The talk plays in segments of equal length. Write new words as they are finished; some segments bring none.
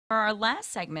For our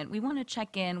last segment, we want to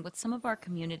check in with some of our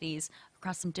communities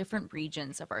across some different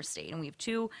regions of our state. And we have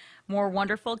two more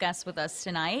wonderful guests with us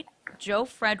tonight. Joe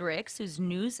Friedrichs, who's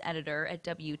news editor at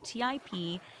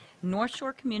WTIP North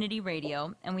Shore Community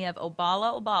Radio. And we have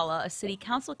Oballa Oballa, a city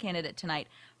council candidate tonight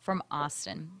from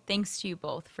Austin. Thanks to you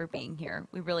both for being here.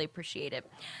 We really appreciate it.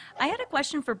 I had a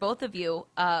question for both of you.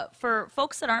 For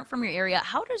folks that aren't from your area,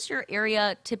 how does your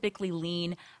area typically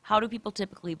lean? How do people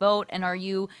typically vote? And are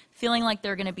you feeling like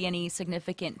there are going to be any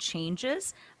significant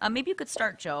changes? Maybe you could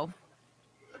start, Joe.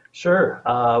 Sure.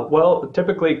 Well,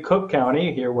 typically Cook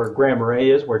County, here where Grand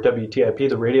Marais is, where WTIP,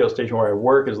 the radio station where I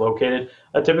work, is located,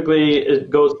 typically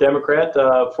it goes Democrat.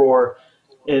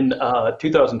 In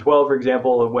 2012, for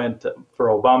example, it went for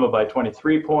Obama by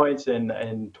 23 points, and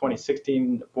in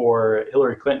 2016 for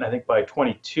Hillary Clinton, I think by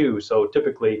 22. So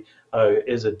typically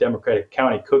is a Democratic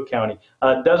county, Cook County.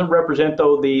 Doesn't represent,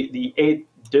 though, the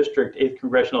 8th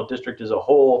congressional district as a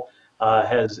whole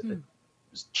has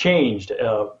changed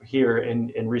here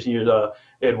in recent years.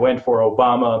 It went for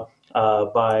Obama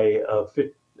by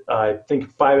I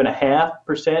think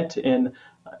 5.5%,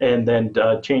 and then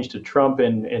changed to Trump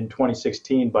in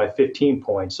 2016 by 15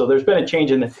 points. So there's been a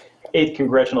change in the 8th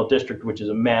congressional district, which is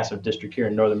a massive district here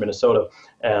in northern Minnesota.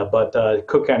 But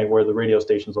Cook County, where the radio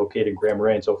station is located, Grand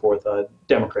Marais and so forth,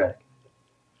 Democratic.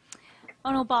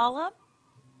 On Oballa?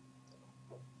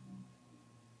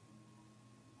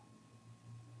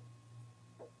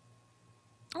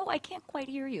 Oh, I can't quite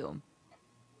hear you.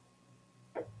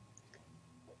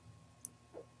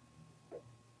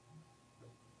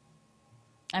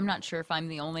 I'm not sure if I'm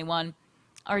the only one.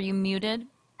 Are you muted?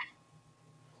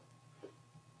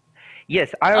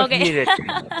 Yes, I was Okay. muted.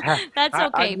 That's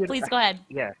okay. muted. Please go ahead.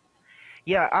 Yeah.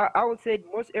 Yeah, I would say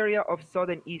most area of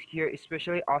southern east here,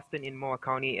 especially Austin in Moore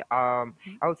County, I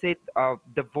would say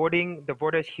the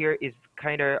voters here is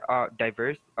kind of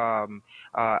diverse.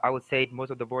 I would say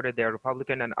most of the voters they're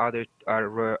Republican and others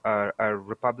are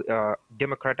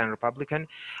Democrat and Republican.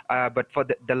 But for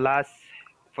the last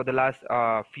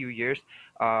few years,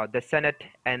 the Senate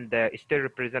and the state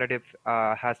representative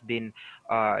has been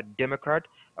Democrat,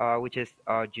 which is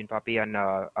June Papi and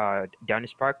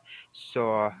Dennis Park.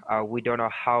 So we don't know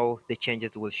how the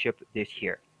changes will shape this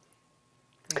year.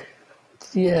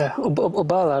 Yeah,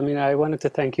 Obala, I mean, I wanted to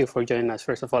thank you for joining us,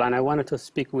 first of all, and I wanted to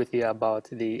speak with you about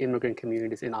the immigrant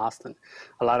communities in Austin.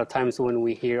 A lot of times when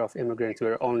we hear of immigrants,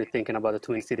 we're only thinking about the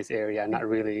Twin Cities area, not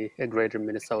really greater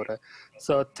Minnesota.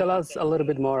 So tell us a little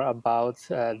bit more about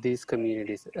these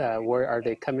communities. Where are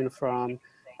they coming from?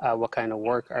 What kind of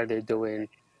work are they doing?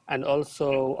 And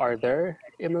also, are there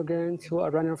immigrants who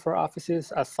are running for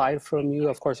offices aside from you?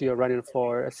 Of course, you're running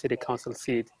for a city council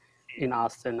seat in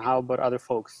Austin. How about other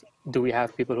folks? Do we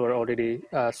have people who are already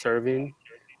serving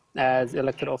as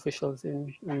elected officials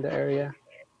in the area?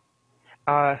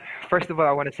 First of all,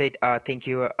 I want to say thank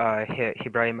you,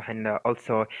 Ibrahim, and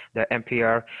also the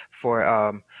NPR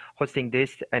for hosting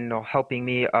this and helping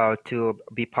me to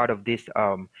be part of this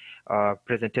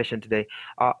presentation today.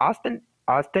 Austin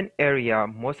area,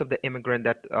 most of the immigrants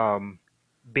that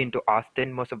been to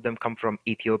Austin, most of them come from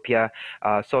Ethiopia,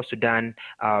 South Sudan,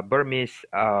 Burmese,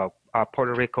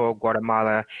 Puerto Rico,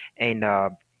 Guatemala, and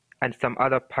some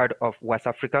other part of West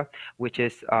Africa, which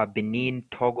is Benin,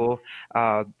 Togo,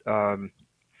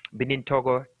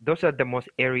 those are the most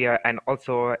area, and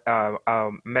also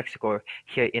Mexico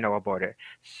here in our border.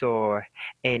 So,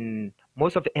 and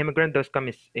most of the immigrants, those come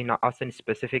in Austin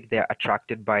specific, they're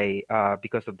attracted by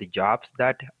because of the jobs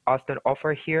that Austin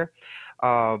offer here,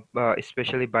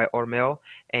 especially by Ormel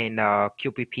and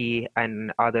QPP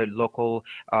and other local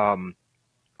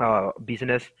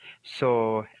business,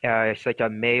 so such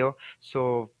as Mayo.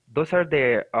 So those are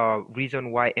the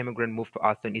reason why immigrant move to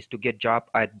Austin is to get job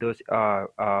at those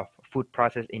food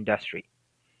process industry.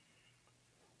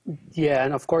 Yeah,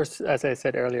 and of course, as I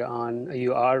said earlier on,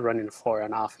 you are running for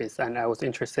an office, and I was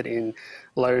interested in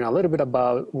learning a little bit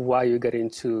about why you got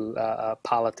into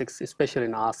politics, especially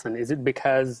in Austin. Is it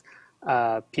because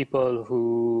people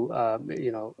who,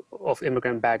 of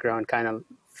immigrant background kind of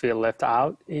feel left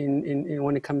out in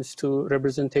when it comes to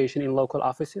representation in local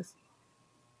offices?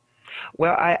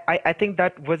 Well, I think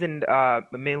that wasn't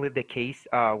mainly the case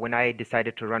when I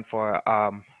decided to run for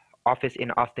office in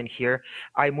Austin here.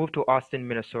 I moved to Austin,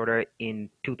 Minnesota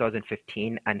in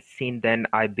 2015, and since then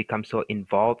I become so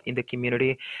involved in the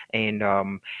community, and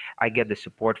I get the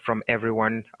support from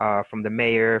everyone, from the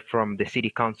mayor, from the city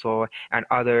council, and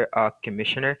other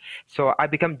commissioner. So I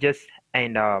become just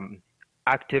an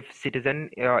active citizen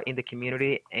in the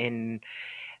community, and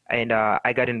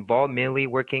I got involved mainly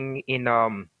working in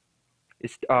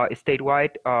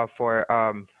statewide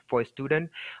for a student.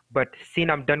 But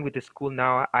since I'm done with the school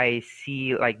now, I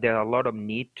see like there are a lot of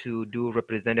need to do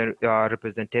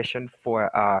representation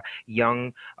for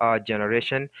young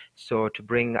generation. So to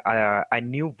bring a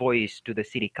new voice to the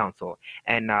city council.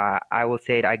 And I will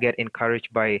say I get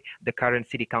encouraged by the current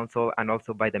city council and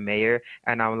also by the mayor.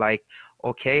 And I'm like,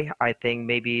 okay, I think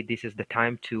maybe this is the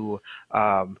time to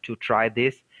try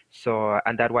this. So,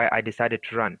 and that's why I decided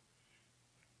to run.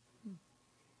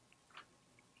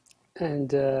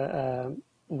 And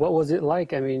what was it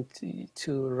like? I mean,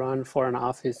 to run for an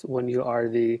office when you are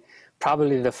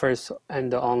probably the first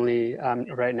and the only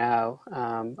right now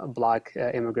Black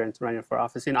immigrant running for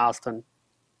office in Austin.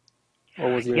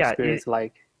 What was your experience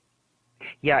like?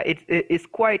 Yeah, it's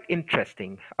quite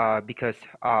interesting because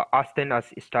Austin was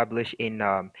established in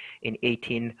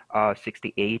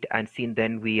 1868, and since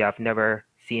then we have never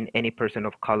seen any person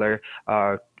of color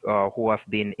who have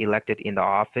been elected in the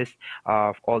office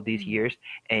all these years.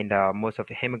 And most of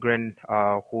the immigrants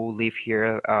who live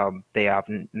here, they have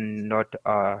not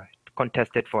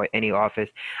contested for any office.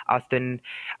 Austin,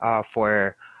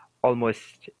 for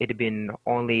almost, it's been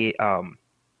only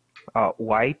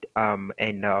white,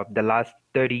 and the last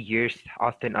 30 years,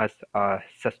 Austin has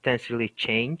substantially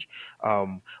changed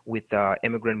with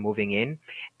immigrant moving in.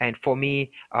 And for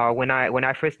me, when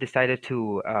I first decided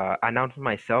to announce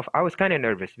myself, I was kind of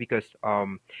nervous because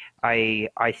I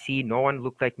see no one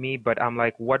look like me, but I'm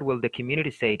like, what will the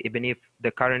community say? Even if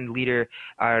the current leader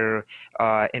are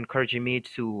encouraging me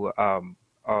to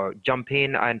jump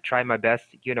in and try my best,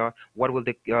 what will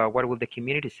the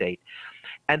community say?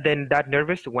 And then that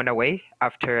nervous went away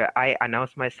after I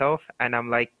announced myself, and I'm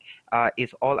like,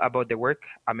 it's all about the work.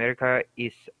 America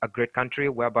is a great country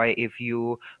whereby if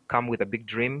you come with a big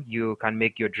dream, you can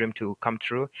make your dream to come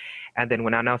true. And then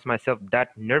when I announced myself,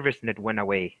 that nervousness went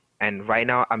away. And right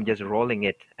now I'm just rolling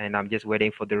it, and I'm just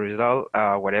waiting for the result,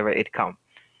 whatever it comes.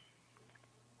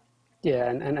 Yeah,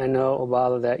 and I know,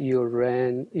 Oballa, that you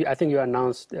ran, I think you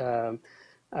announced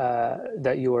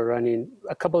that you were running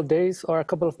a couple of days or a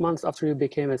couple of months after you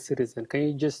became a citizen. Can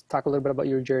you just talk a little bit about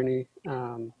your journey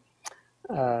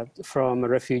from a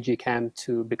refugee camp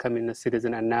to becoming a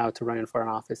citizen and now to running for an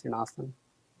office in Austin?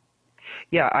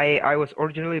 Yeah, I was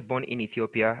originally born in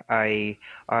Ethiopia. I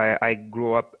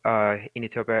grew up in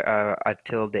Ethiopia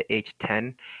until the age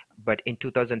 10. But in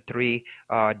 2003,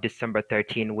 December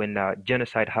 13, when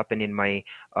genocide happened in my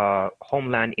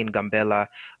homeland in Gambela,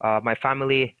 my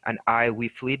family and we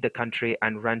fled the country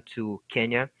and ran to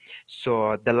Kenya.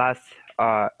 So the last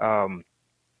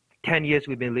 10 years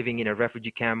we've been living in a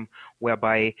refugee camp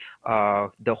whereby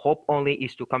the hope only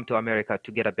is to come to America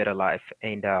to get a better life.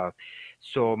 And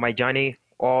so my journey,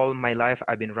 all my life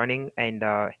I've been running, and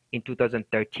in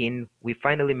 2013 we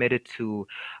finally made it to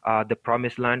the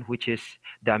promised land, which is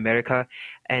the America.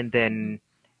 And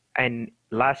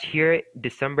last year,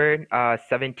 December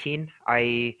 17,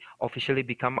 I officially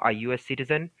become a U.S.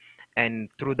 citizen.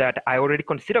 And through that, I already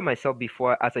consider myself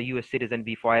before as a U.S. citizen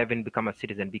before I even become a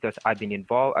citizen, because I've been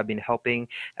involved, I've been helping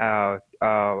out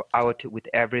with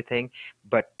everything.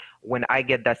 But when I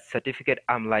get that certificate,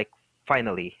 I'm like,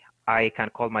 finally, I can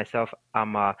call myself,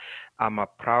 I'm a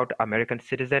proud American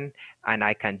citizen, and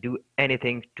I can do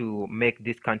anything to make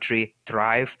this country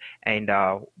thrive and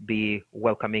be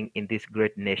welcoming in this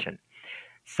great nation.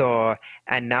 So,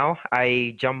 and now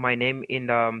I jump my name in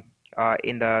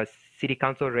the city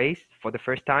council race for the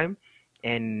first time,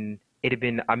 and it's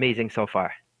been amazing so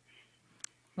far.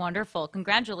 Wonderful.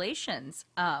 Congratulations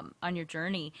on your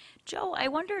journey. Joe, I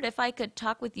wondered if I could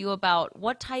talk with you about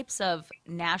what types of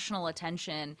national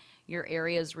attention your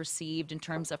area's received in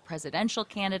terms of presidential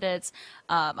candidates,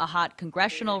 a hot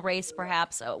congressional race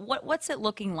perhaps. What's it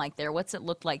looking like there? What's it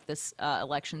look like this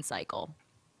election cycle?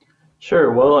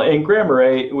 Sure. Well, in Grand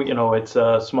Marais, it's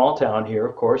a small town here,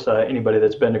 of course. Anybody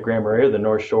that's been to Grand Marais or the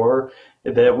North Shore,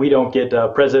 that we don't get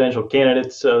presidential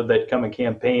candidates that come and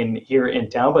campaign here in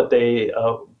town, but they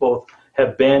both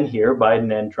have been here,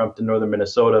 Biden and Trump, to northern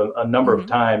Minnesota a number of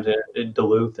times, in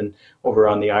Duluth and over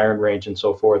on the Iron Range and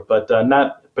so forth, but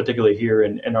not particularly here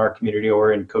in our community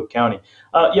or in Cook County.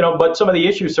 But some of the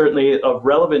issues certainly of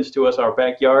relevance to us, our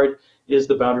backyard, is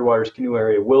the Boundary Waters Canoe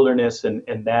Area Wilderness,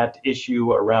 and that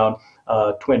issue around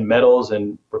twin metals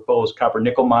and proposed copper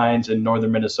nickel mines in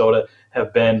northern Minnesota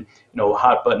have been,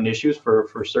 hot button issues for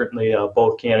certainly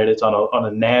both candidates on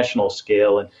a national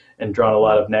scale and drawn a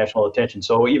lot of national attention.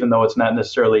 So even though it's not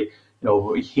necessarily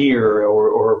here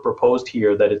or proposed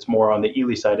here, that it's more on the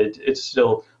Ely side, it's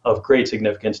still of great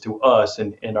significance to us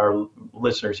and our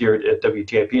listeners here at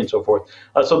WTIP and so forth.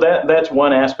 So that's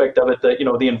one aspect of it. That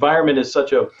the environment is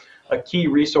such a a key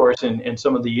resource in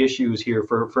some of the issues here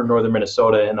for northern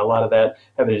Minnesota, and a lot of that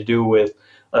having to do with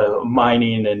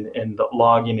mining and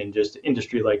logging and just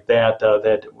industry like that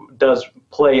that does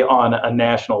play on a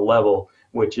national level,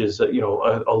 which is a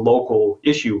local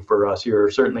issue for us here, or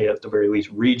certainly at the very least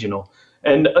regional.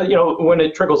 And when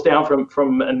it trickles down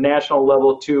from a national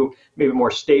level to maybe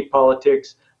more state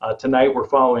politics, tonight we're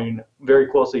following very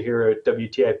closely here at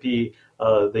WTIP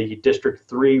the District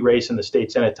 3 race in the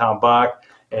state Senate, Tom Bach,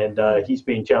 and he's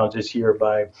being challenged this year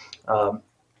by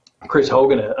Chris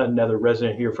Hogan, another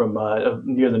resident here from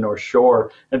near the North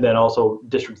Shore, and then also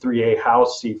District 3A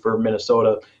House seat for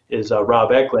Minnesota is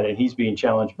Rob Eklund, and he's being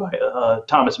challenged by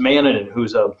Thomas Mannanen,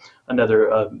 who's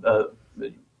another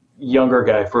younger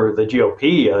guy for the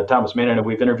GOP, Thomas Mannanen.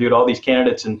 We've interviewed all these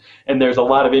candidates, and there's a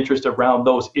lot of interest around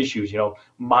those issues,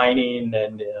 mining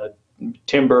and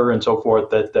timber and so forth.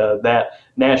 That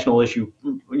national issue,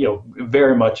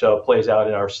 very much plays out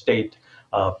in our state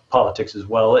politics as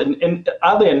well. And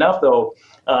oddly enough, though,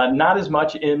 not as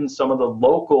much in some of the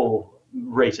local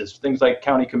races, things like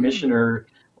county commissioner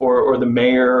or the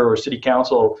mayor or city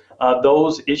council.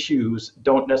 Those issues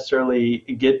don't necessarily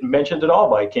get mentioned at all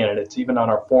by candidates, even on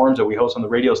our forums that we host on the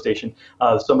radio station.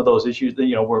 Some of those issues, we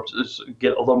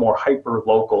get a little more hyper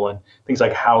local, and things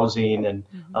like housing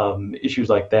and issues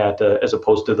like that, as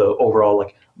opposed to the overall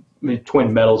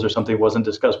Twin Metals or something wasn't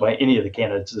discussed by any of the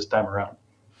candidates this time around.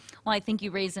 Well, I think you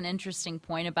raise an interesting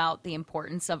point about the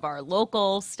importance of our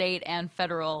local, state, and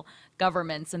federal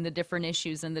governments and the different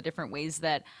issues and the different ways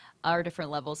that our different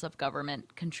levels of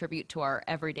government contribute to our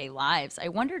everyday lives. I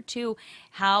wondered, too,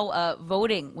 how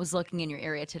voting was looking in your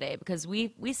area today, because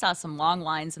we saw some long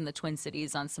lines in the Twin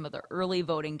Cities on some of the early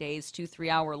voting days,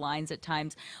 2-3 hour lines at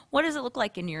times. What does it look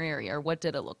like in your area, or what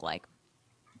did it look like?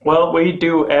 Well, we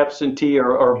do absentee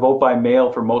or vote by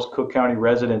mail for most Cook County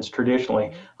residents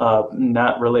traditionally,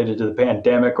 not related to the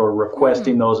pandemic or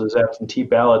requesting those as absentee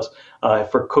ballots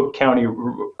for Cook County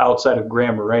outside of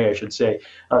Grand Marais, I should say.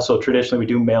 So traditionally we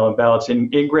do mail-in ballots.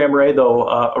 In Grand Marais, though,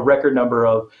 a record number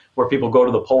of where people go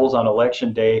to the polls on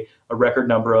election day, a record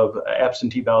number of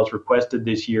absentee ballots requested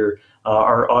this year.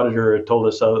 Our auditor told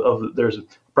us there's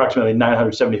approximately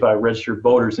 975 registered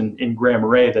voters in Grand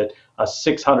Marais, that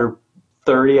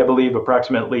 630, I believe,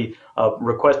 approximately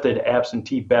requested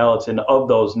absentee ballots, and of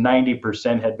those,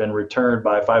 90% had been returned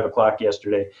by 5 o'clock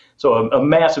yesterday. So a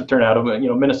massive turnout.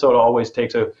 Minnesota always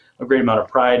takes a great amount of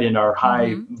pride in our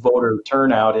high voter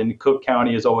turnout, and Cook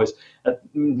County is always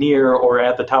near or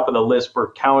at the top of the list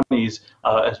for counties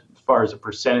as far as a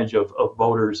percentage of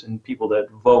voters and people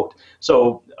that vote.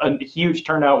 So a huge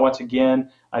turnout once again.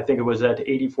 I think it was at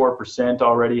 84%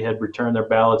 already had returned their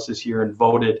ballots this year and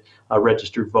voted,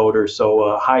 registered voters.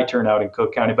 So high turnout in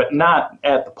Cook County, but not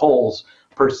at the polls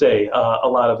per se. A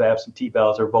lot of absentee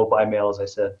ballots or vote by mail, as I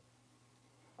said.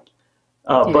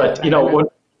 But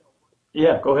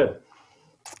yeah, go ahead.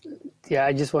 Yeah,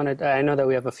 I know that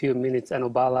we have a few minutes, and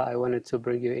Oballa, I wanted to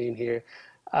bring you in here.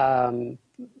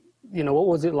 What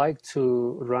was it like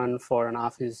to run for an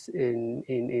office during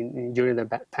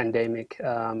the pandemic?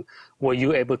 Were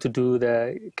you able to do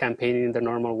the campaigning in the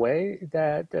normal way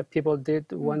that people did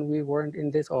when we weren't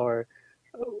in this, or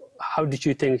how did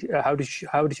you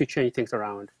change things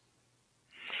around?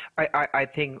 I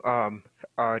think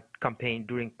campaign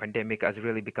during pandemic has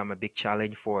really become a big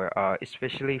challenge for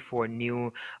especially for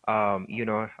new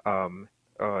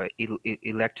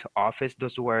elect office,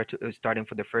 those who are starting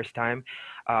for the first time.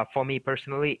 For me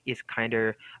personally, it's kind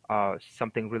of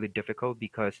something really difficult,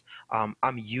 because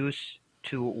I'm used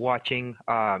to watching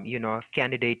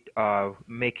candidate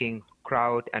making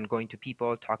crowd and going to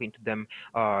people, talking to them,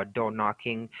 door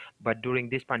knocking. But during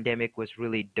this pandemic was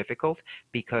really difficult,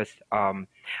 because the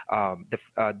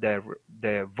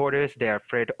voters, they're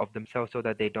afraid of themselves so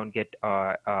that they don't get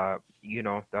the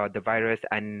virus.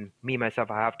 And me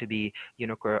myself, I have to be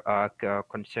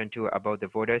concerned too about the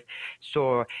voters.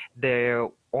 So the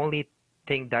only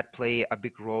thing that play a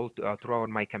big role throughout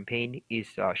my campaign is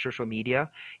social media,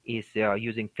 is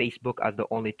using Facebook as the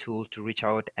only tool to reach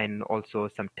out, and also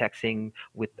some texting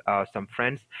with some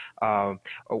friends.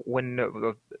 When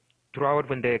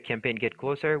the campaign get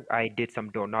closer, I did some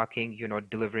door knocking,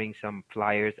 delivering some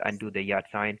flyers and do the yard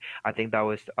sign. I think that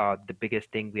was the biggest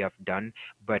thing we have done.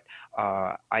 But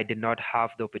I did not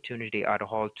have the opportunity at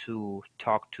all to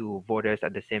talk to voters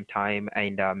at the same time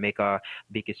and make a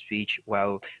big speech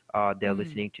while they're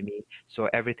listening to me. So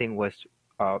everything was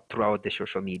throughout the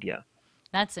social media.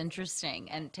 That's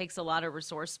interesting, and it takes a lot of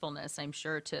resourcefulness, I'm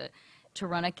sure, to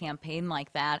run a campaign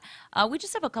like that. We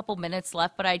just have a couple minutes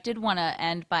left, but I did want to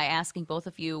end by asking both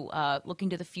of you, looking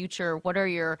to the future, what are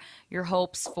your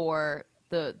hopes for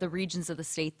the regions of the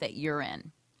state that you're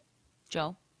in.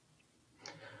 Joe?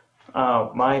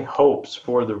 My hopes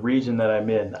for the region that I'm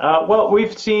in. Well,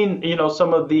 we've seen,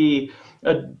 some of the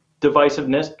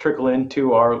divisiveness trickle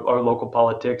into our local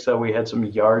politics. We had some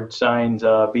yard signs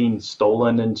being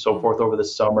stolen and so forth over the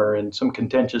summer, and some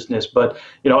contentiousness. But,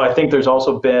 I think there's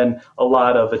also been a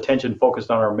lot of attention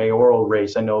focused on our mayoral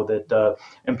race. I know that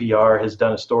NPR has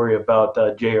done a story about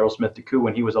J. Earl Smith DeCoux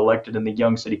when he was elected in the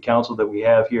young city council that we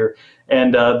have here,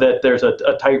 and that there's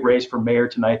a tight race for mayor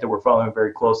tonight that we're following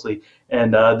very closely.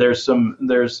 And there's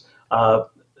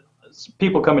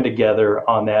people coming together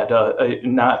on that,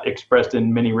 not expressed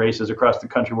in many races across the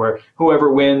country, where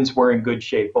whoever wins, we're in good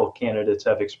shape. Both candidates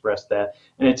have expressed that,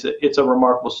 and it's a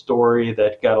remarkable story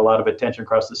that got a lot of attention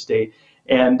across the state,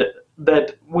 and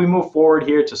that we move forward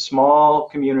here. It's a small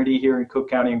community here in Cook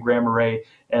County and Grand Marais,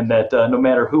 and that no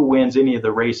matter who wins any of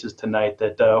the races tonight,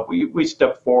 that we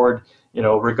step forward,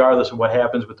 regardless of what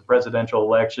happens with the presidential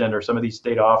election or some of these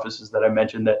state offices that I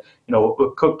mentioned, that,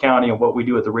 Cook County and what we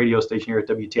do at the radio station here at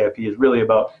WTIP is really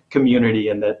about community,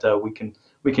 and that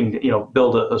we can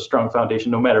build a strong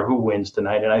foundation no matter who wins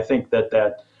tonight. And I think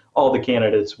that all the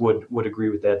candidates would agree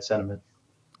with that sentiment.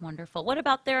 Wonderful. What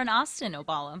about there in Austin,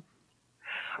 Oballa?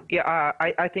 Yeah,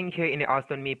 I think here in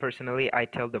Austin, me personally, I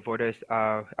tell the voters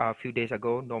a few days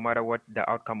ago, no matter what the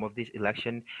outcome of this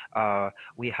election,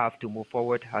 we have to move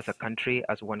forward as a country,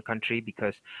 as one country,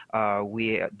 because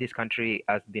this country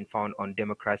has been found on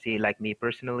democracy. Like me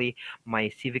personally, my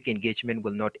civic engagement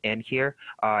will not end here.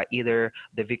 Either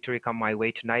the victory come my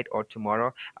way tonight or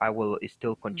tomorrow, I will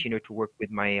still continue to work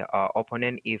with my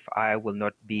opponent if I will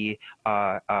not be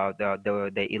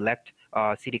the elect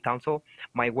city council.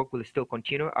 My work will still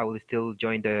continue. I will still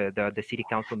join the city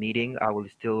council meeting. I will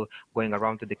still going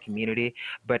around to the community.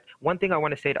 But one thing I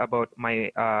want to say about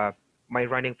my my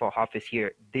running for office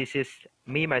here, this is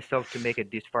me myself to make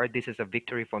it this far. This is a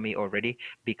victory for me already,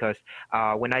 because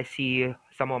when I see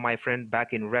some of my friends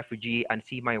back in refugee and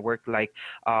see my work, like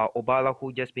Oballa,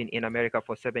 who just been in America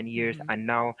for 7 years, and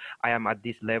now I am at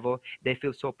this level, they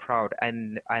feel so proud,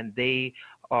 and they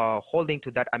holding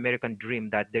to that American dream,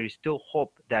 that there is still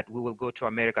hope that we will go to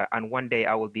America and one day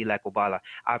I will be like Oballa.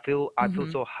 I feel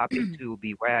so happy to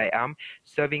be where I am,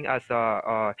 serving as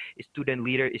a student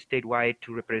leader statewide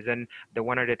to represent the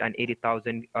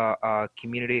 180,000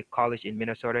 community college in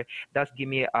Minnesota. That's give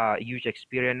me a huge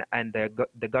experience, and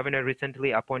the governor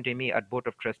recently appointed me at board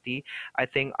of trustee. I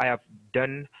think I have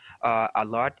done a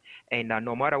lot, and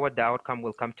no matter what the outcome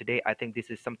will come today, I think this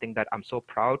is something that I'm so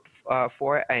proud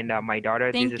for, and my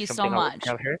daughter. Thank this you is so something I will much.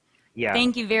 tell her. Yeah.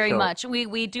 Thank you very So, much.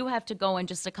 We do have to go in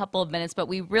just a couple of minutes, but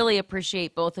we really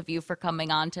appreciate both of you for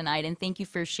coming on tonight, and thank you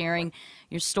for sharing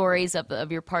your stories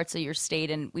of your parts of your state.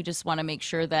 And we just want to make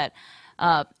sure that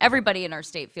everybody in our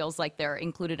state feels like they're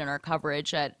included in our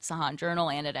coverage at Sahan Journal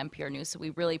and at NPR News. So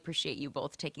we really appreciate you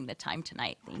both taking the time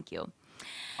tonight. Thank you.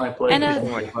 My pleasure. And thank you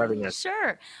so much for having us.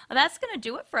 sure, well, that's going to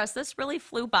do it for us. This really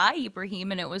flew by,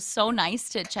 Ibrahim, and it was so nice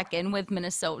to check in with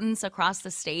Minnesotans across the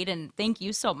state. And thank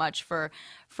you so much for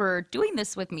doing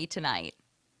this with me tonight.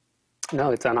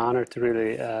 No, it's an honor to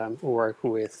really work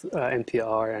with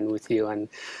NPR and with you, and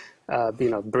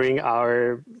bring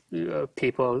our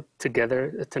people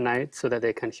together tonight so that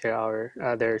they can share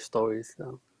their stories.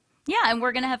 So. Yeah, and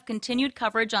we're going to have continued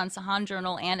coverage on Sahan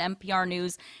Journal and NPR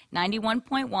News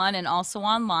 91.1, and also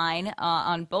online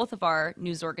on both of our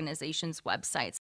news organizations' websites.